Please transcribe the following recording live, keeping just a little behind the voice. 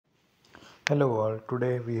Hello all,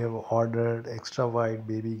 today we have ordered extra wide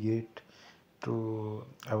baby gate to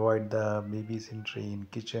avoid the baby's entry in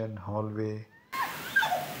kitchen, hallway.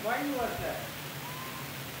 Why you are there?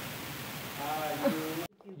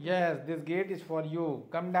 Yes, this gate is for you.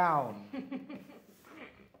 Come down.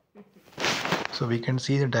 So we can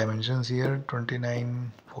see the dimensions here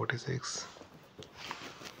 29, 46.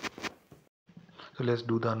 So let's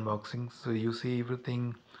do the unboxing. So you see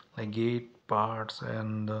everything like gate parts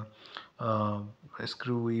and uh,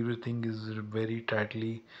 screw, everything is very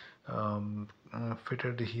tightly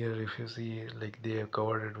fitted here. If you see, like they have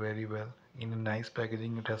covered it very well in a nice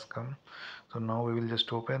packaging it has come. So now we will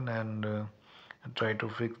just open and try to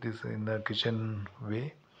fix this in the kitchen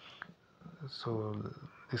way. So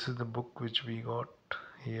this is the book which we got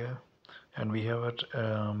here, and we have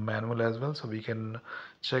a manual as well, so we can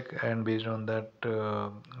check, and based on that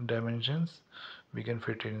dimensions we can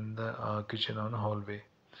fit it in the kitchen or hallway.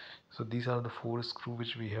 So these are the four screws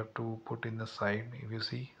which we have to put in the side. If you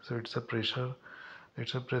see, so it's a pressure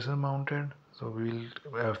mounted, so we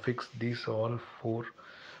will fix these all four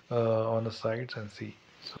on the sides and see.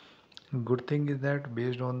 Good thing is that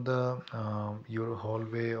based on the your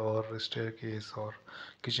hallway or staircase or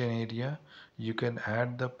kitchen area, you can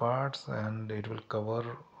add the parts and it will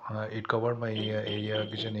cover. It covered my area,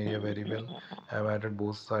 kitchen area very well. I've added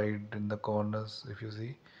both sides in the corners, if you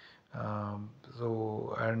see.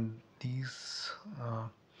 So and these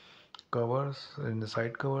covers in the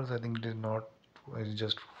side covers, I think it is not. It's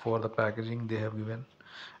just for the packaging they have given.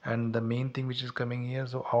 And the main thing which is coming here,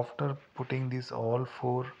 so after putting these all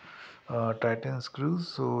four titan screws,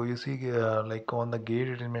 so you see like on the gate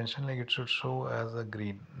it is mentioned like it should show as a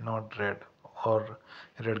green, not red or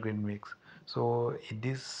red green mix. So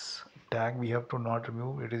this tag we have to not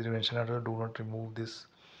remove. It is mentioned as do not remove this,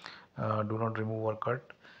 do not remove or cut.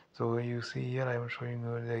 So you see here I am showing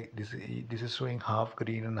you like this is showing half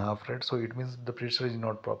green and half red, so it means the pressure is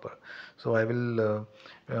not proper. So I will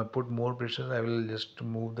put more pressure. I will just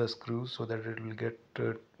move the screws so that it will get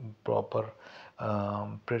proper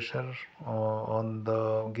pressure on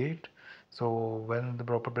the gate. So when the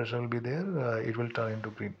proper pressure will be there, it will turn into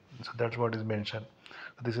green. So that's what is mentioned.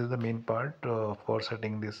 This is the main part for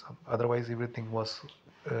setting this. Otherwise everything was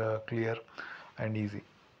clear and easy.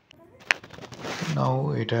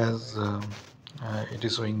 Now it is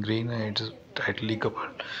showing green and it is tightly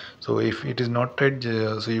covered. So if it is not tight,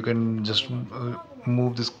 so you can just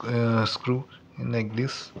move this screw in like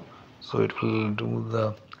this, so it will do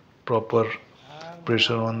the proper And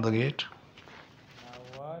pressure on the gate. now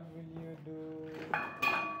what will you do?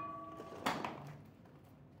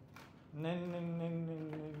 Nin, nin, nin, nin,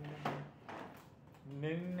 nin.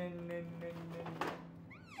 Nin, nin, nin, nin, nin.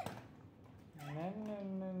 Nin,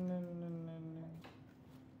 nin, nin, nin, nin, nin.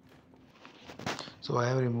 So I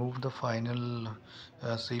have removed the final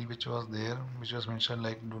seal which was there, which was mentioned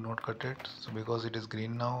like do not cut it. So because it is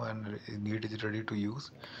green now and gate is ready to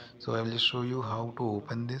use, so I will just show you how to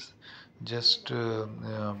open this. Just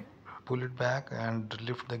pull it back and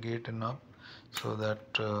lift the gate and up so that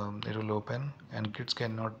it will open, and kids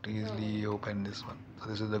cannot easily open this one. So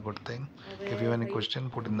this is the good thing. If you have any question,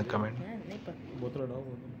 put in the comment.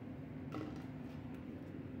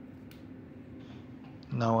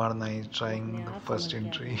 Now Arna is trying the first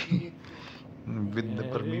entry with the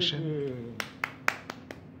permission.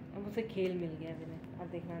 अब उसे खेल मिल गया फिर अब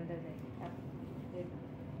देखना अंदर जाएगी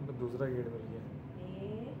अब दूसरा गेट मिल गया.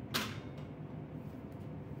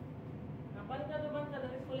 बंद कर दो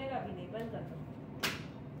खुलेगा भी नहीं बंद कर दो.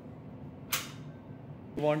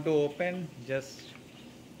 Want to open, just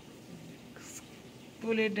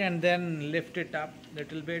pull it and then lift it up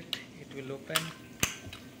little bit, it will open.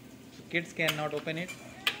 So kids cannot open it.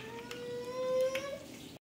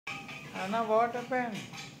 Anna, what happened?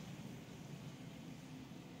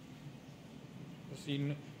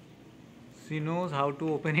 She knows how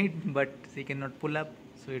to open it, but she cannot pull up,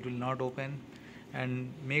 so it will not open.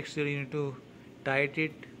 And make sure you need to tight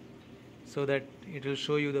it so that it will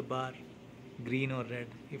show you the bar, green or red.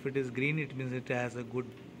 If it is green, it means it has a good,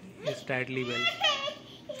 it's tightly well.